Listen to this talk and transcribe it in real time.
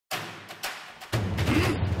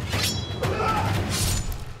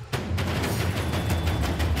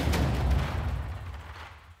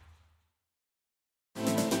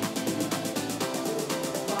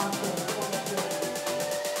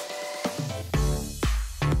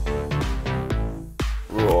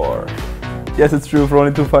Yes, it's true. For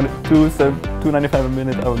only $2.95 a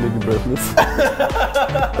minute, I will leave you breathless.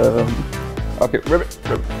 Okay, ribbit.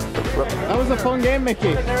 That was a fun game,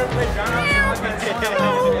 Mickey.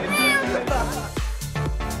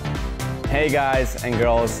 Hey guys and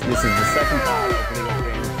girls, this is the second part of League of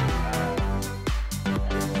Games.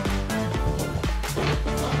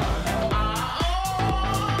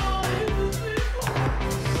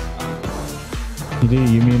 You do your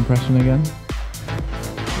Yumi impression again?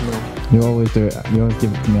 No. You always do it. You always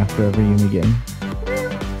give it to me after every Yumi game.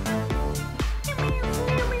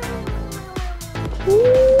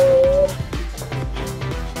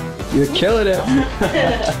 You're killing it.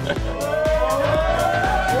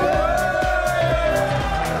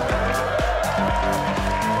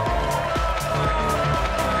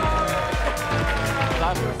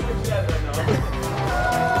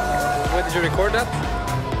 Where did you record that?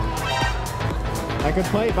 I could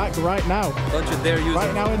play it back right now. Don't you dare use it.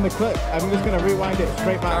 Right now in the clip. I'm just going to rewind it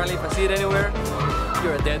straight back. Charlie, if I see it anywhere,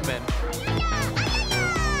 you're a dead man.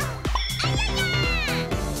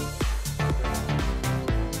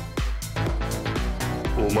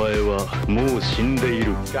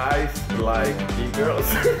 Guys like girls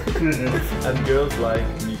and girls like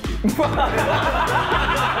Mikyx.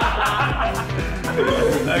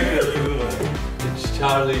 It's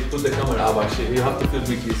Charlie, put the camera up actually. You have to feel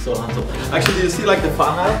Mikyx so handsome. Actually, you see like the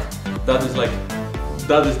fan art? That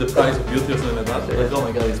is the price of beauty or something like that. Like, oh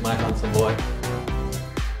my god, he's my handsome boy.